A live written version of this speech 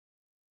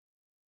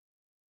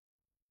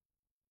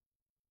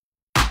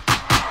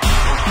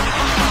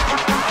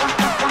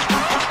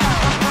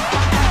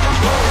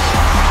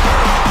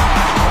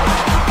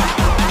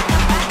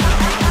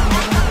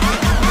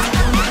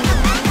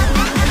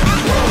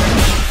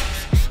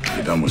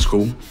done with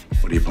school?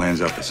 What are your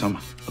plans after summer?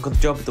 I got the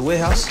job at the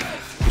warehouse.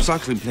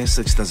 Recycling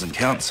plastics doesn't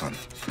count, son.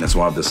 That's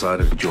why I've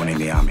decided joining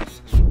the army.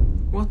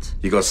 What?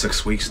 You got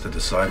 6 weeks to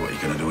decide what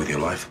you're gonna do with your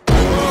life.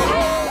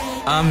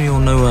 Army or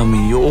no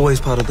army, you're always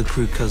part of the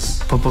crew,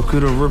 cuz Papa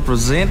could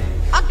represent.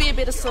 I'd be a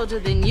better soldier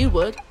than you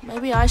would.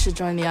 Maybe I should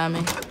join the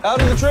army. Out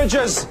in the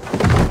trenches!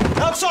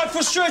 Outside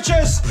for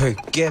stretchers!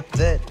 Forget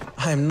that.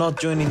 I am not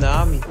joining the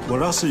army.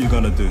 What else are you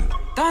gonna do?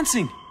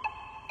 Dancing.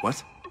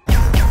 What?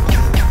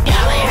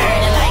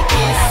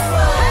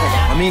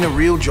 I mean a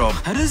real job.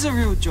 It is a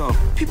real job.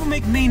 People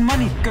make mean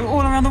money, go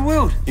all around the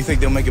world. You think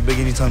they'll make it big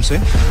anytime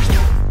soon?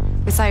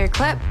 We saw your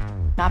clip.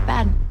 Not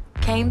bad.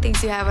 Kane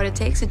thinks you have what it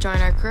takes to join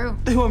our crew.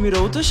 They want me to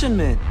audition,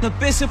 man. The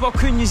best hip-hop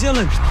crew in New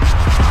Zealand.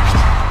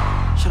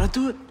 Should I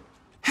do it?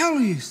 Hell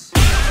yes.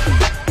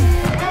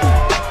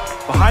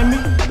 Behind me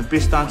are the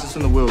best dancers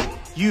in the world.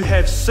 You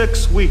have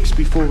 6 weeks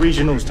before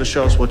regionals to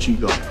show us what you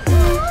got.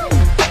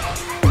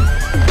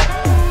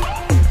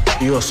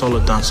 You're a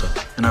solid dancer,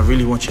 and I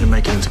really want you to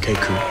make it into K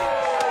Crew.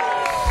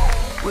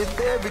 With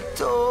every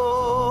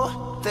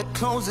door that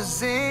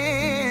closes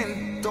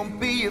in, don't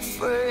be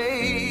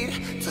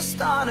afraid to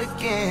start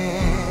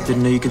again.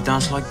 Didn't know you could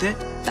dance like that.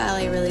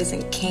 Ballet really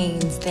isn't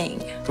Kane's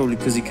thing. Probably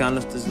because he can't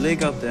lift his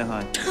leg up that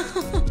high.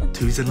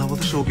 Who's in love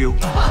with the showgirl?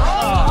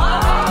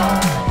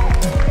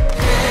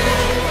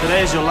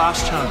 Today is your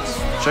last chance.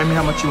 Show me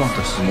how much you want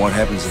this. And what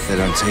happens if they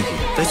don't take you?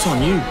 That's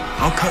on you.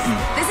 I'll cut you.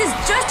 This is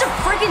just a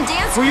freaking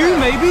dance For you,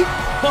 maybe.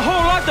 My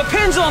whole life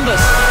depends on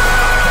this.